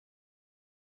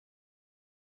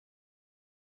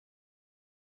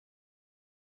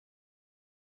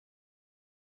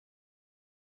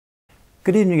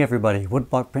Good evening everybody,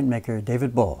 woodblock printmaker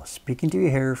David Bull speaking to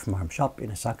you here from our shop in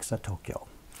Asakusa, Tokyo.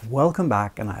 Welcome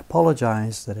back, and I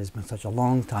apologize that it's been such a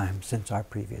long time since our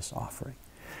previous offering.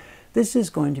 This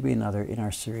is going to be another in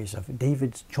our series of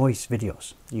David's Choice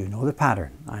videos. You know the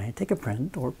pattern. I take a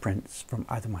print or prints from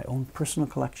either my own personal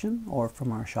collection or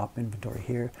from our shop inventory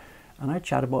here, and I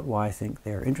chat about why I think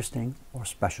they're interesting or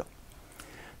special.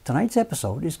 Tonight's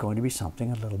episode is going to be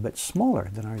something a little bit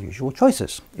smaller than our usual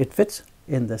choices. It fits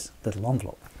in this little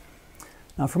envelope.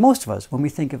 Now, for most of us, when we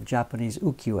think of Japanese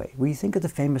ukiyo-e, we think of the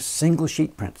famous single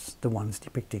sheet prints, the ones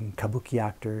depicting kabuki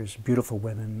actors, beautiful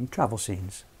women, travel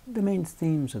scenes, the main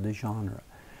themes of the genre.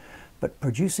 But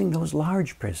producing those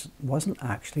large prints wasn't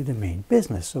actually the main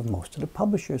business of most of the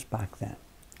publishers back then.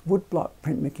 Woodblock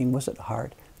printmaking was at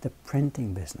heart the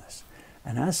printing business,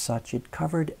 and as such it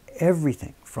covered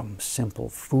everything from simple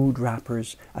food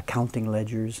wrappers, accounting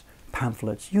ledgers,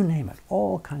 pamphlets, you name it,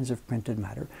 all kinds of printed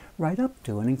matter, right up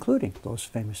to and including those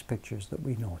famous pictures that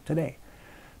we know today.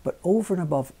 But over and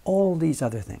above all these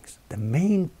other things, the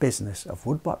main business of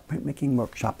woodblock printmaking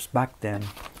workshops back then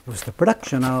was the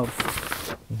production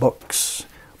of books.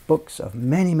 Books of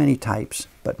many, many types,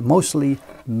 but mostly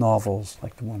novels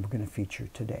like the one we're going to feature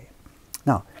today.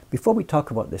 Now, before we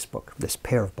talk about this book, this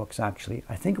pair of books actually,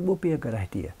 I think it will be a good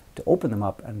idea to open them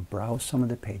up and browse some of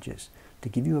the pages to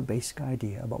give you a basic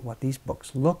idea about what these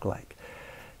books look like.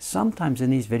 Sometimes in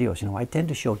these videos, I tend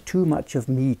to show too much of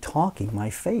me talking,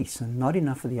 my face, and not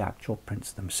enough of the actual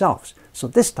prints themselves. So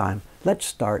this time, let's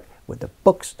start with the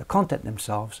books, the content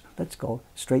themselves. Let's go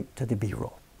straight to the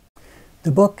B-roll.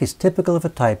 The book is typical of a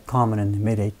type common in the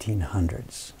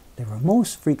mid-1800s. They were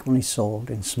most frequently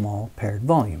sold in small paired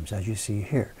volumes, as you see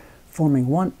here, forming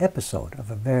one episode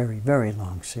of a very, very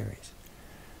long series.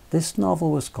 This novel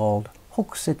was called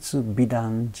Hokusetsu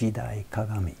Bidan Jidai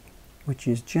Kagami, which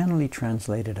is generally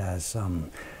translated as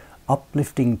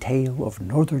uplifting tale of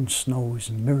northern snow's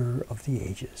mirror of the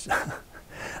ages.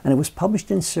 And it was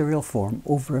published in serial form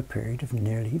over a period of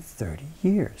nearly 30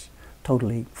 years,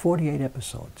 totaling 48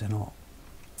 episodes in all.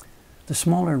 The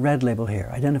smaller red label here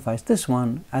identifies this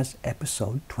one as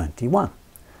episode 21,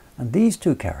 and these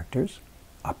two characters,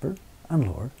 upper and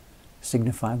lower,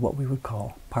 signify what we would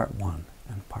call part 1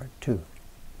 and part 2.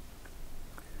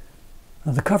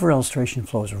 Now, the cover illustration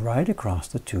flows right across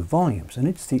the two volumes, and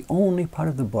it's the only part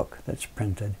of the book that's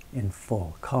printed in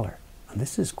full color. And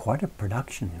this is quite a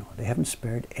production, They haven't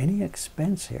spared any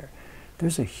expense here.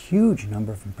 There's a huge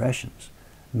number of impressions,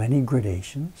 many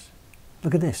gradations.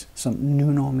 Look at this, some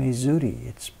nuno mezuri.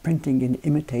 It's printing in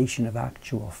imitation of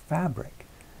actual fabric.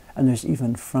 And there's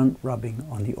even front rubbing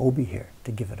on the obi here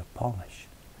to give it a polish.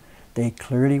 They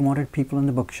clearly wanted people in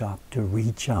the bookshop to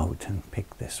reach out and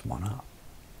pick this one up.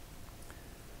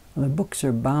 Well, the books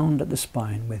are bound at the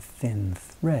spine with thin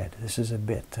thread. This is a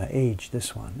bit aged,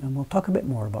 this one, and we'll talk a bit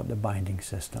more about the binding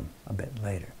system a bit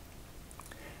later.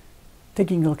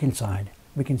 Taking a look inside,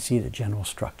 we can see the general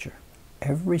structure.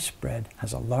 Every spread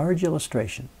has a large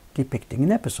illustration depicting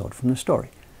an episode from the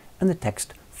story, and the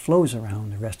text flows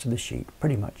around the rest of the sheet,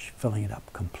 pretty much filling it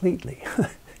up completely.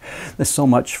 There's so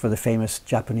much for the famous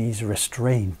Japanese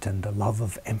restraint and the love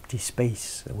of empty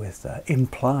space with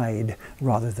implied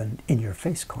rather than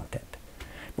in-your-face content.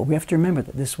 But we have to remember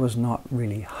that this was not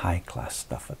really high-class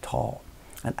stuff at all.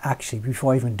 And actually,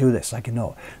 before I even do this, I can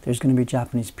know there's going to be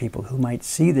Japanese people who might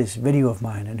see this video of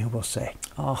mine and who will say,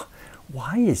 "Oh,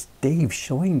 why is Dave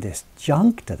showing this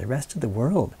junk to the rest of the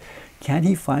world? Can't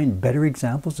he find better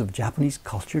examples of Japanese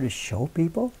culture to show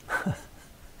people?"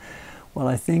 Well,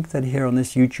 I think that here on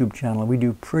this YouTube channel we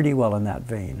do pretty well in that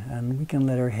vein, and we can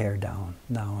let our hair down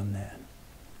now and then.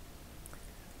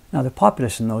 Now, the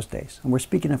populace in those days, and we're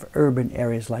speaking of urban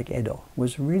areas like Edo,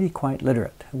 was really quite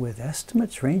literate, with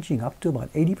estimates ranging up to about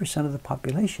 80% of the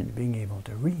population being able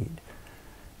to read.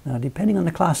 Now, depending on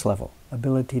the class level,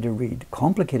 ability to read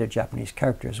complicated Japanese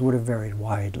characters would have varied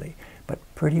widely, but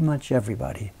pretty much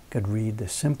everybody could read the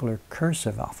simpler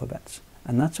cursive alphabets,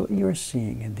 and that's what you're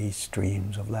seeing in these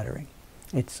streams of lettering.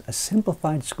 It's a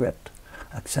simplified script,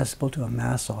 accessible to a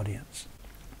mass audience.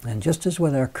 And just as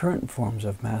with our current forms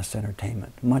of mass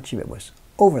entertainment, much of it was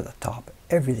over the top,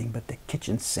 everything but the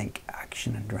kitchen sink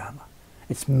action and drama.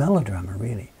 It's melodrama,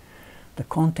 really. The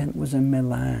content was a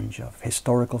melange of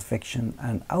historical fiction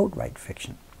and outright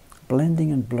fiction,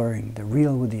 blending and blurring the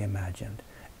real with the imagined,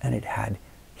 and it had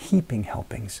heaping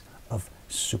helpings of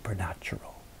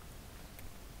supernatural.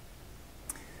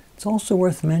 It's also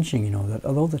worth mentioning, that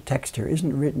although the text here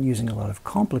isn't written using a lot of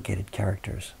complicated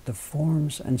characters, the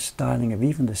forms and styling of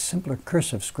even the simpler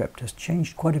cursive script has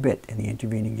changed quite a bit in the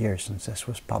intervening years since this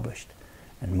was published,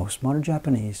 and most modern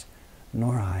Japanese,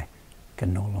 nor I,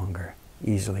 can no longer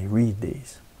easily read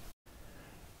these.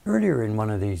 Earlier in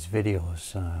one of these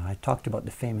videos, I talked about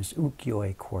the famous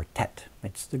ukiyo-e quartet.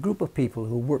 It's the group of people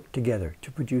who worked together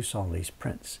to produce all these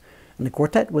prints. And the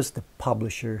quartet was the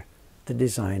publisher, the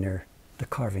designer, the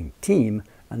carving team,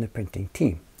 and the printing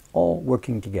team, all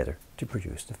working together to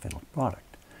produce the final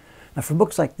product. Now for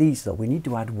books like these, though, we need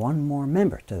to add one more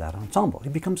member to that ensemble.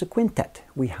 It becomes a quintet.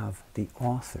 We have the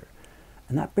author.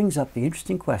 And that brings up the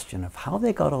interesting question of how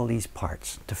they got all these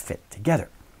parts to fit together.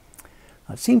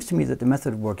 Now, it seems to me that the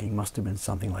method of working must have been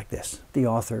something like this. The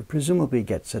author presumably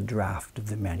gets a draft of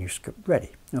the manuscript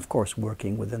ready, and of course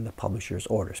working within the publisher's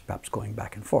orders, perhaps going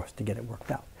back and forth to get it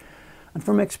worked out. And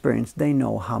from experience, they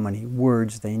know how many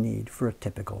words they need for a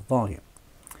typical volume.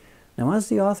 Now, as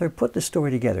the author put the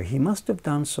story together, he must have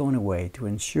done so in a way to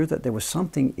ensure that there was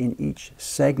something in each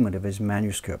segment of his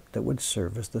manuscript that would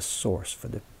serve as the source for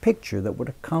the picture that would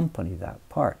accompany that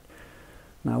part.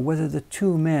 Now, whether the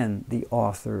two men, the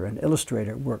author and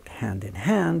illustrator, worked hand in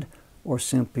hand or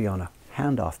simply on a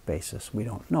handoff basis, we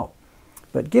don't know.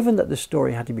 But given that the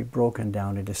story had to be broken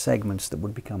down into segments that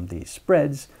would become these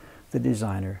spreads, the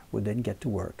designer would then get to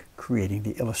work creating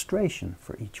the illustration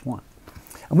for each one.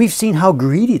 And we've seen how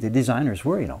greedy the designers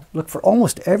were, Look, for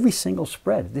almost every single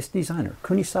spread, this designer,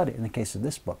 Kunisada in the case of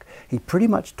this book, he pretty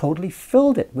much totally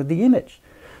filled it with the image.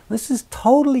 This is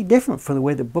totally different from the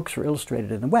way that books were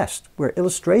illustrated in the West, where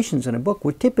illustrations in a book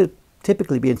would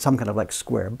typically be in some kind of like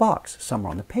square box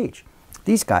somewhere on the page.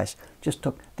 These guys just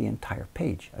took the entire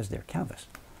page as their canvas.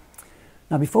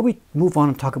 Now, before we move on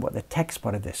and talk about the text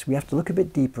part of this, we have to look a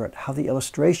bit deeper at how the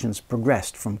illustrations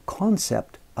progressed from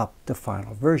concept up to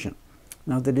final version.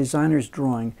 Now, the designer's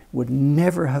drawing would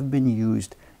never have been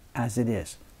used as it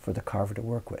is for the carver to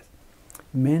work with.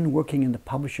 Men working in the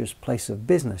publisher's place of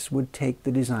business would take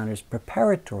the designer's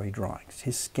preparatory drawings,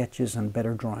 his sketches and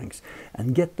better drawings,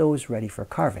 and get those ready for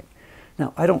carving.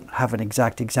 Now, I don't have an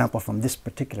exact example from this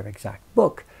particular exact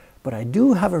book, but I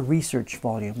do have a research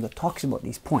volume that talks about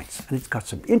these points, and it's got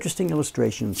some interesting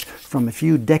illustrations from a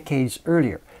few decades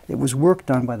earlier. It was work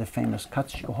done by the famous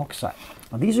Katsushika Hokusai.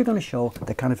 Now, these are going to show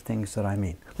the kind of things that I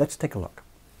mean. Let's take a look.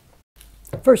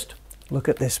 First, look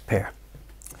at this pair.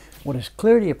 What is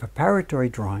clearly a preparatory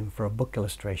drawing for a book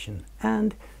illustration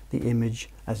and the image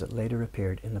as it later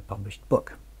appeared in the published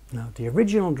book. Now, the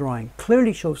original drawing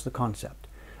clearly shows the concept,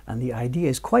 and the idea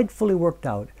is quite fully worked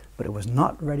out, but it was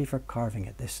not ready for carving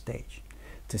at this stage.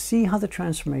 To see how the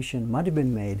transformation might have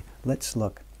been made, let's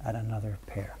look at another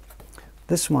pair.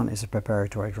 This one is a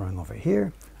preparatory drawing over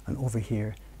here, and over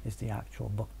here is the actual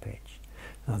book page.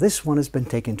 Now, this one has been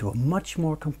taken to a much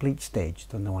more complete stage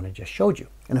than the one I just showed you.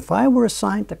 And if I were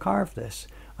assigned to carve this,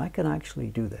 I can actually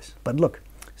do this. But look,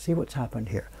 see what's happened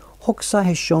here. Hokusai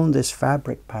has shown this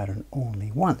fabric pattern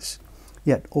only once.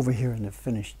 Yet over here in the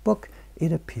finished book,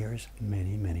 it appears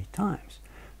many, many times.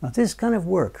 Now, this kind of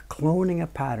work, cloning a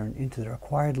pattern into the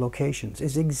required locations,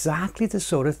 is exactly the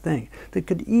sort of thing that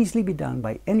could easily be done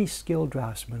by any skilled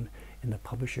draftsman in the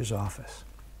publisher's office.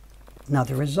 Now,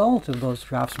 the result of those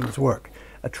draftsmen's work,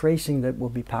 a tracing that will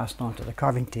be passed on to the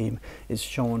carving team, is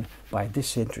shown by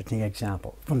this interesting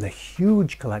example from the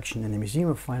huge collection in the Museum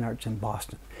of Fine Arts in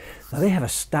Boston. Now, they have a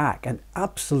stack, an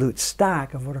absolute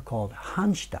stack of what are called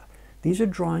hanshita. These are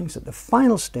drawings at the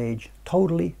final stage,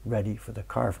 totally ready for the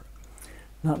carver.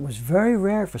 Now, it was very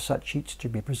rare for such sheets to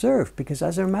be preserved because,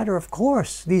 as a matter of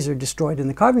course, these are destroyed in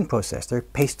the carving process. They're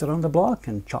pasted on the block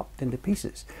and chopped into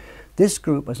pieces. This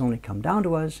group has only come down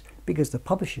to us because the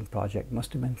publishing project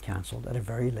must have been cancelled at a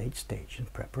very late stage in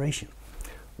preparation.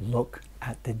 Look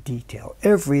at the detail.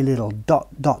 Every little dot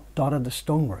of the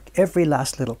stonework, every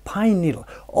last little pine needle,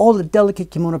 all the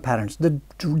delicate kimono patterns, the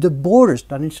borders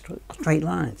done in straight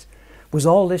lines. Was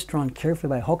all this drawn carefully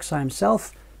by Hokusai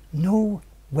himself? No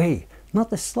way. Not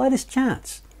the slightest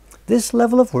chance. This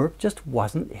level of work just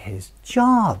wasn't his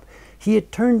job. He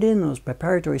had turned in those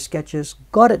preparatory sketches,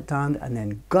 got it done, and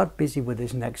then got busy with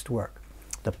his next work.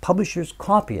 The publisher's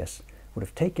copyists would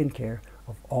have taken care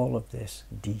of all of this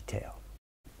detail.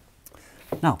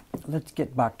 Now, let's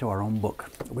get back to our own book.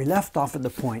 We left off at the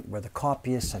point where the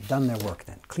copyists had done their work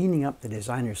then, cleaning up the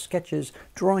designer's sketches,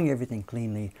 drawing everything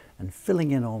cleanly, and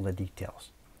filling in all the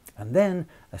details. And then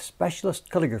a specialist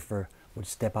calligrapher would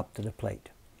step up to the plate.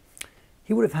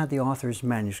 He would have had the author's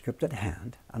manuscript at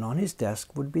hand, and on his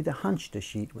desk would be the hanshita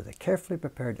sheet with a carefully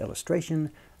prepared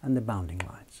illustration and the bounding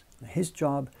lines. Now, his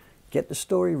job, get the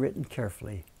story written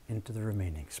carefully into the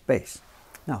remaining space.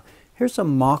 Now, here's a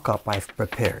mock-up I've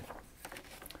prepared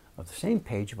of the same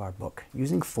page of our book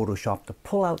using Photoshop to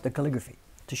pull out the calligraphy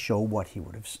to show what he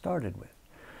would have started with.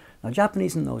 Now,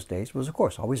 Japanese in those days was, of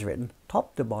course, always written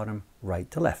top to bottom,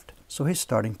 right to left, so his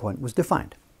starting point was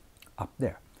defined. up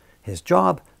there. His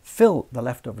job, fill the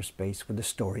leftover space with the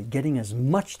story, getting as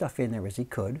much stuff in there as he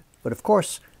could, but of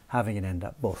course having it end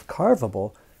up both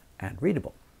carvable and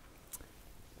readable.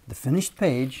 The finished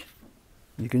page,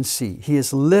 you can see he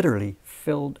has literally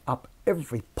filled up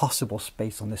every possible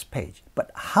space on this page. But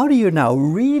how do you now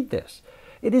read this?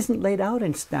 It isn't laid out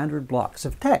in standard blocks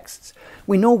of texts.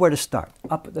 We know where to start,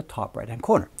 up at the top right-hand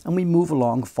corner, and we move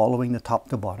along following the top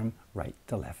to bottom, right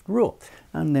to left rule.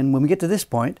 And then when we get to this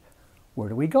point, where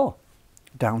do we go?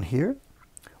 Down here?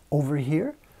 Over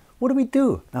here? What do we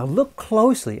do? Now look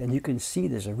closely and you can see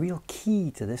there's a real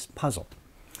key to this puzzle.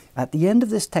 At the end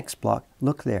of this text block,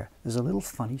 look there, there's a little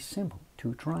funny symbol,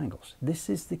 2 triangles. This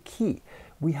is the key.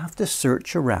 We have to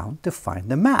search around to find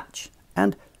the match.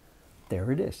 And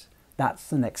there it is. That's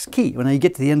the next key. When you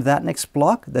get to the end of that next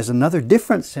block, there's another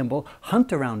different symbol.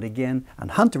 Hunt around again, and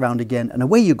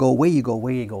away you go, away you go,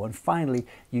 away you go. And finally,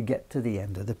 you get to the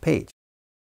end of the page.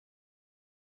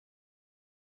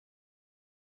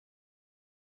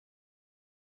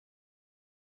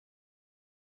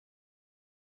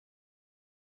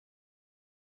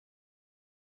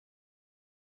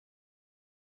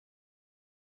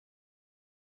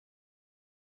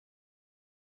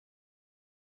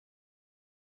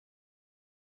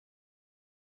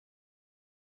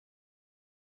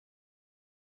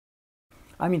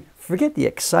 I mean, forget the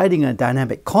exciting and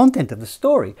dynamic content of the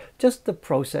story. Just the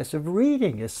process of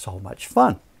reading is so much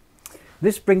fun.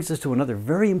 This brings us to another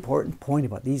very important point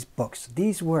about these books.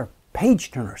 These were page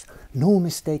turners. No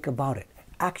mistake about it.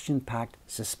 Action-packed,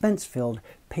 suspense-filled,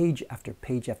 page after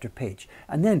page after page.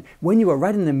 And then when you are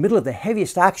right in the middle of the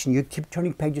heaviest action, you keep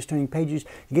turning pages,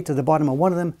 you get to the bottom of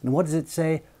one of them, and what does it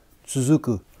say?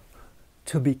 Suzuku,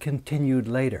 to be continued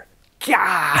later.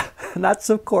 Yeah! And that's,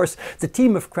 of course, the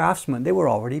team of craftsmen. They were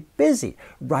already busy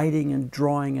writing and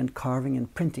drawing and carving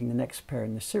and printing the next pair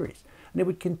in the series. And it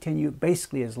would continue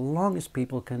basically as long as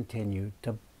people continued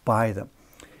to buy them.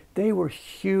 They were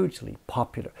hugely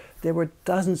popular. There were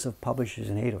dozens of publishers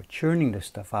in Edo churning this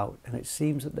stuff out, and it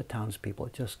seems that the townspeople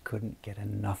just couldn't get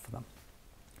enough of them.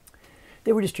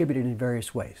 They were distributed in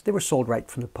various ways. They were sold right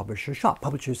from the publisher's shop.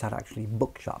 Publishers had actually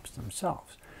bookshops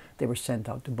themselves. They were sent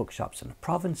out to bookshops in the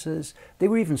provinces. They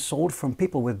were even sold from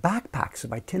people with backpacks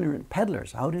of itinerant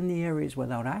peddlers out in the areas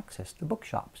without access to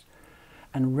bookshops.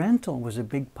 And rental was a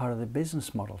big part of the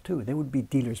business model too. There would be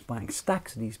dealers buying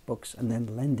stacks of these books and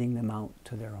then lending them out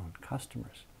to their own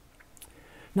customers.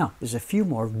 Now, there's a few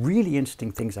more really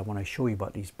interesting things I want to show you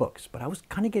about these books, but I was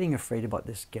kind of getting afraid about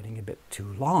this getting a bit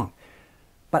too long.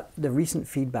 But the recent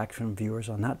feedback from viewers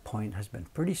on that point has been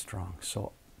pretty strong,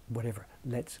 so whatever,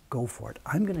 let's go for it.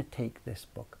 I'm going to take this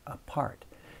book apart.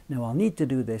 Now I'll need to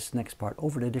do this next part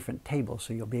over to a different table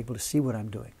so you'll be able to see what I'm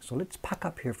doing. So let's pack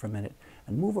up here for a minute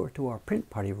and move over to our print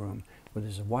party room where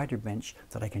there's a wider bench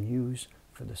that I can use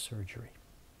for the surgery.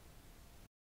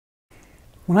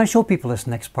 When I show people this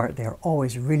next part, they are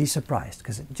always really surprised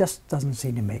because it just doesn't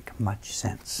seem to make much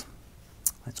sense.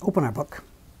 Let's open our book.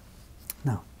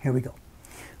 Now, here we go.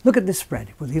 Look at this spread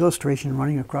with the illustration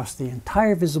running across the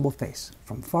entire visible face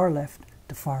from far left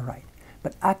to far right.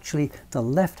 But actually the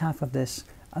left half of this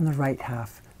and the right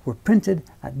half were printed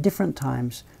at different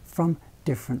times from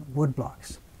different wood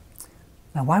blocks.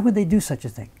 Now why would they do such a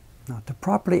thing? Now to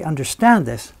properly understand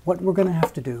this, what we're going to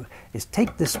have to do is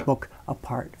take this book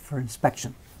apart for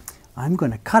inspection. I'm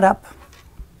going to cut up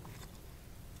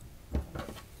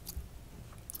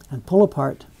and pull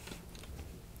apart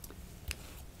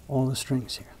all the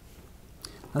strings here.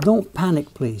 Now don't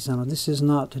panic please, now this is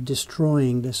not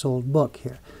destroying this old book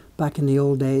here. Back in the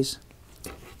old days,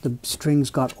 the strings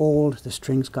got old, the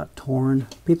strings got torn,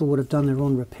 people would have done their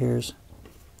own repairs.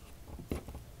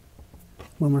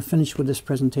 When we're finished with this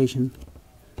presentation,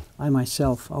 I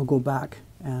myself, I'll go back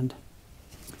and,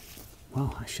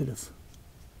 well, I should have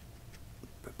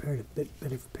prepared a bit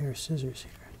of a pair of scissors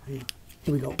here.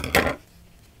 Here we go. Here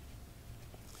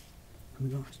we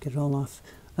go, let's get it all off.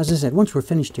 As I said, once we're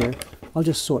finished here, I'll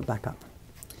just sew it back up.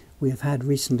 We have had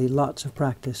recently lots of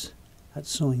practice at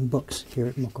sewing books here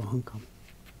at Moko Hong Kong.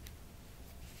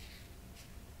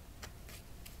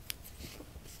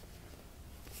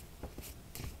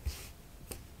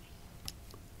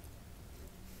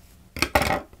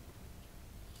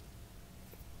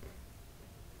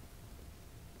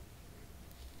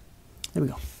 There we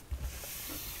go.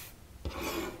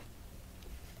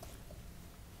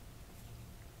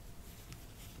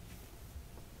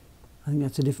 I think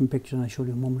that's a different picture than I showed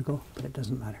you a moment ago, but it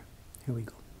doesn't matter. Here we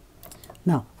go.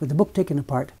 Now, with the book taken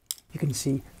apart, you can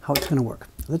see how it's going to work.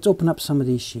 Let's open up some of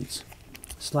these sheets.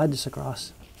 Slide this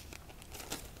across.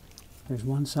 There's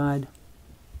one side.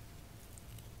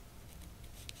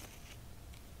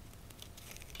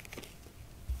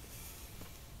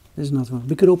 There's another one.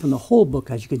 We could open the whole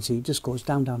book, as you can see. It just goes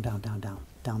down, down, down, down, down,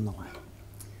 down the line.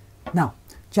 Now,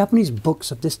 Japanese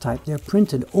books of this type, they're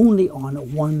printed only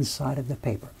on one side of the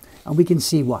paper. And we can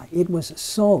see why. It was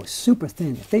so super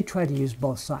thin. If they tried to use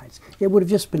both sides, it would have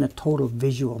just been a total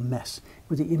visual mess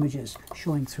with the images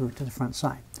showing through to the front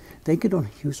side. They could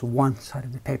only use one side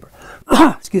of the paper.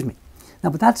 Excuse me. Now,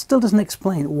 but that still doesn't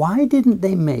explain why didn't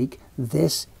they make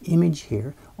this image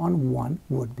here on one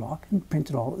wood block and print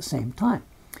it all at the same time?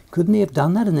 Couldn't they have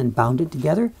done that and then bound it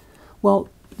together? Well,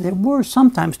 there were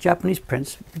sometimes Japanese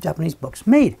books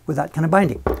made with that kind of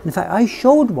binding. In fact, I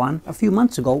showed one a few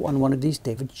months ago on one of these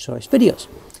David Choice videos,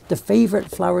 The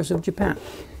Favorite Flowers of Japan.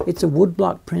 It's a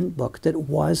woodblock print book that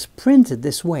was printed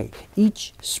this way.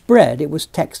 Each spread, it was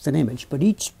text and image, but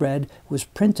each spread was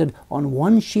printed on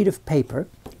one sheet of paper,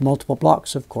 multiple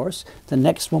blocks of course. The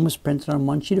next one was printed on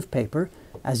one sheet of paper.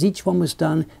 As each one was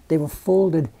done, they were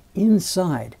folded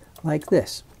inside like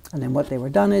this. And then what they were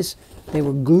done is they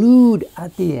were glued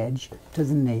at the edge to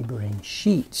the neighboring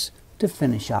sheets to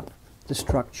finish up the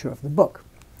structure of the book.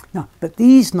 Now, but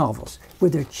these novels,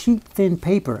 with their cheap thin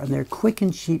paper and their quick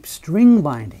and cheap string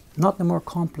binding, not the more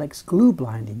complex glue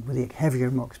binding with the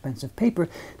heavier, more expensive paper,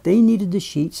 they needed the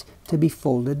sheets to be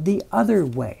folded the other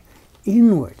way,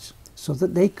 inwards, so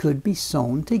that they could be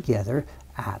sewn together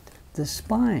at the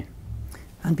spine.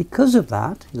 And because of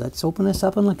that, let's open this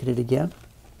up and look at it again.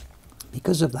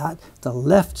 Because of that, the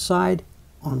left side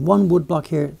on one woodblock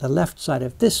here, the left side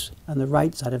of this and the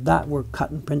right side of that were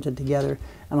cut and printed together.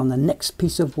 And on the next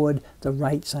piece of wood, the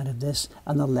right side of this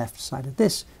and the left side of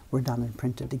this were done and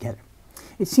printed together.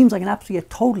 It seems like an absolutely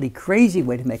totally crazy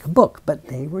way to make a book, but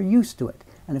they were used to it.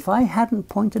 And if I hadn't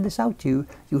pointed this out to you,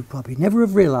 you would probably never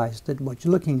have realized that what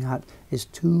you're looking at is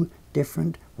two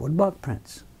different woodblock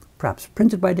prints, perhaps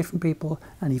printed by different people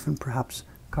and even perhaps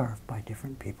carved by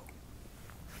different people.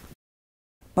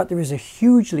 But there is a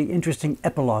hugely interesting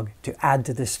epilogue to add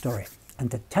to this story. And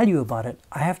to tell you about it,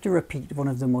 I have to repeat one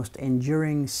of the most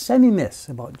enduring semi-myths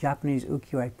about Japanese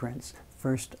ukiyo-e prints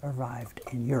first arrived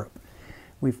in Europe.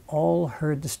 We've all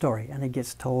heard the story, and it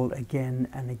gets told again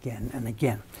and again and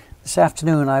again. This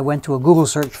afternoon I went to a Google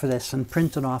search for this and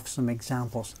printed off some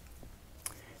examples.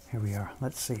 Here we are.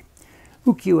 Let's see.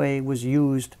 Ukiyo-e was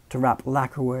used to wrap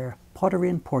lacquerware, pottery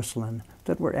and porcelain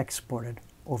that were exported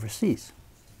overseas.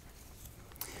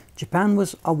 Japan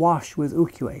was awash with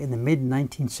ukiyo-e in the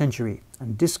mid-19th century,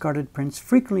 and discarded prints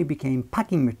frequently became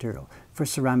packing material for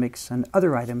ceramics and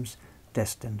other items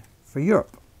destined for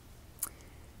Europe.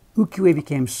 Ukiyo-e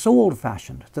became so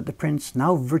old-fashioned that the prints,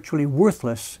 now virtually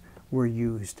worthless, were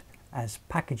used as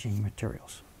packaging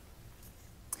materials.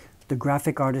 The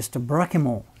graphic artist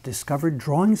Barakemon discovered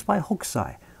drawings by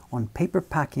Hokusai on paper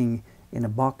packing in a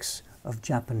box of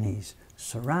Japanese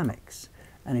ceramics.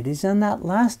 And it is in that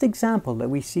last example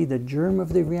that we see the germ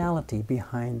of the reality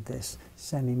behind this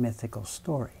semi-mythical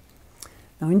story.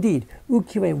 Now indeed,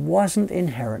 ukiyo-e wasn't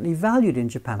inherently valued in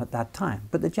Japan at that time,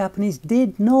 but the Japanese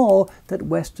did know that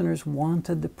Westerners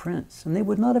wanted the prints, and they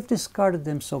would not have discarded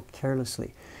them so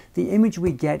carelessly. The image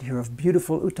we get here of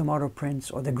beautiful Utamaro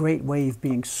prints or the great wave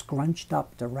being scrunched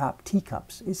up to wrap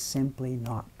teacups is simply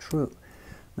not true.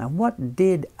 Now what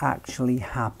did actually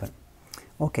happen?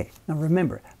 Okay, now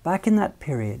remember, back in that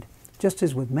period, just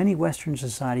as with many Western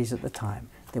societies at the time,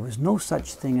 there was no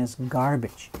such thing as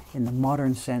garbage in the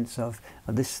modern sense of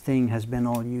this thing has been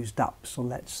all used up, so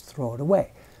let's throw it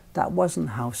away. That wasn't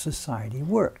how society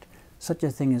worked. Such a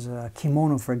thing as a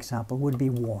kimono, for example, would be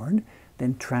worn,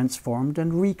 then transformed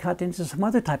and recut into some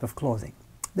other type of clothing,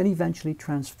 then eventually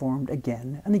transformed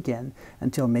again and again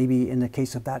until maybe in the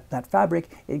case of that fabric,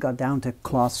 it got down to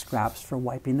cloth scraps for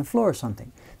wiping the floor or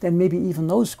something. Then maybe even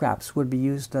those scraps would be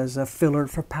used as a filler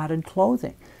for padded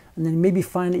clothing. And then maybe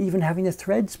finally even having the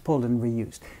threads pulled and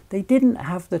reused. They didn't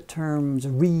have the terms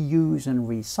reuse and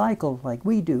recycle like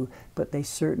we do, but they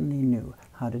certainly knew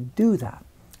how to do that.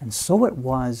 And so it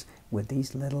was with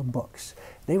these little books.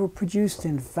 They were produced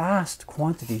in vast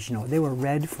quantities, you know. They were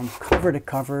read from cover to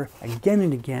cover again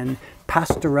and again,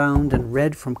 passed around and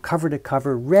read from cover to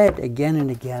cover, read again and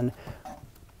again.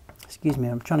 Excuse me,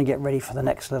 I'm trying to get ready for the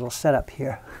next little setup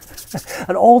here.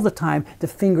 And all the time, the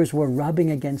fingers were rubbing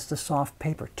against the soft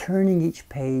paper, turning each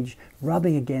page,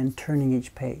 rubbing again, turning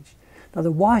each page. Now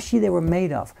the washi they were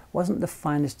made of wasn't the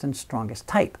finest and strongest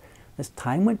type. As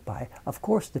time went by, of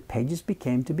course, the pages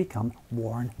become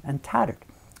worn and tattered.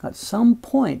 At some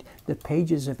point, the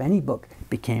pages of any book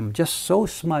became just so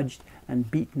smudged and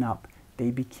beaten up,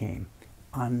 they became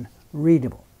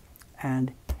unreadable.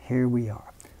 And here we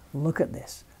are. Look at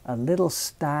this, a little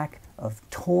stack of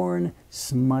torn,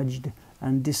 smudged,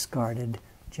 and discarded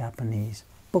Japanese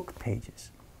book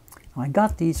pages. Now, I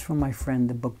got these from my friend,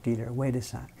 the book dealer,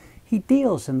 Ueda-san. He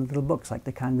deals in little books like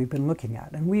the kind we've been looking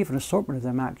at, and we have an assortment of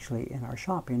them actually in our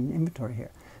shop, in inventory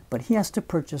here. But he has to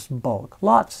purchase bulk,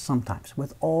 lots sometimes,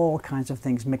 with all kinds of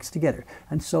things mixed together.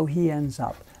 And so he ends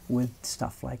up with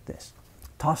stuff like this.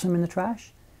 Toss them in the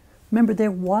trash? Remember,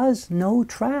 there was no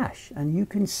trash, and you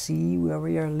can see where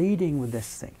we are leading with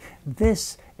this thing.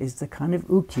 This is the kind of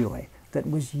ukiyo-e that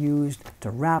was used to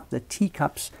wrap the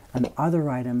teacups and other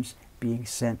items being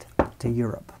sent to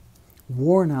Europe.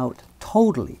 Worn out,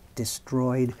 totally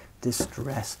destroyed,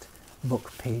 distressed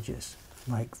book pages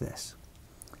like this.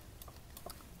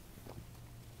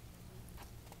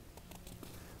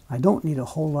 I don't need a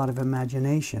whole lot of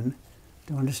imagination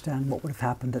to understand what would have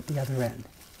happened at the other end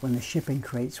when the shipping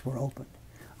crates were opened.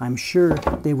 I'm sure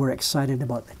they were excited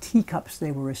about the teacups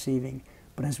they were receiving,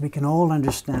 but as we can all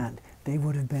understand, they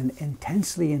would have been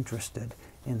intensely interested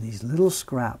in these little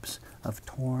scraps of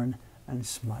torn and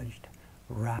smudged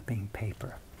wrapping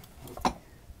paper.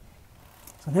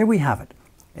 So there we have it.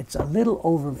 It's a little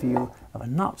overview of a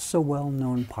not so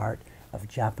well-known part of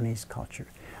Japanese culture.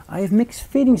 I have mixed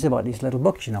feelings about these little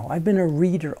books, you know. I've been a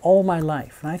reader all my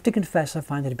life, and I have to confess I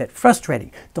find it a bit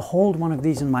frustrating to hold one of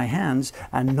these in my hands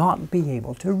and not be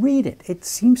able to read it. It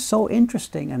seems so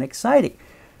interesting and exciting.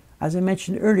 As I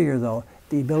mentioned earlier, though,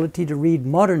 the ability to read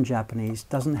modern Japanese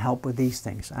doesn't help with these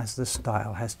things, as the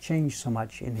style has changed so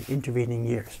much in the intervening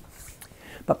years.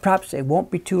 But perhaps it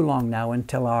won't be too long now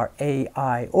until our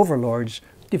AI overlords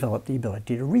develop the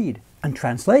ability to read and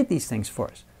translate these things for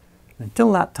us.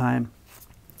 Until that time,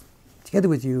 together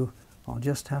with you, I'll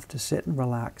just have to sit and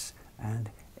relax and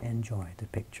enjoy the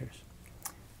pictures.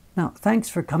 Now, thanks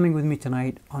for coming with me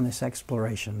tonight on this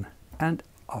exploration, and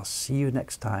I'll see you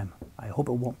next time. I hope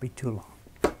it won't be too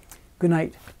long. Good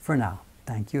night for now.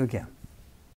 Thank you again.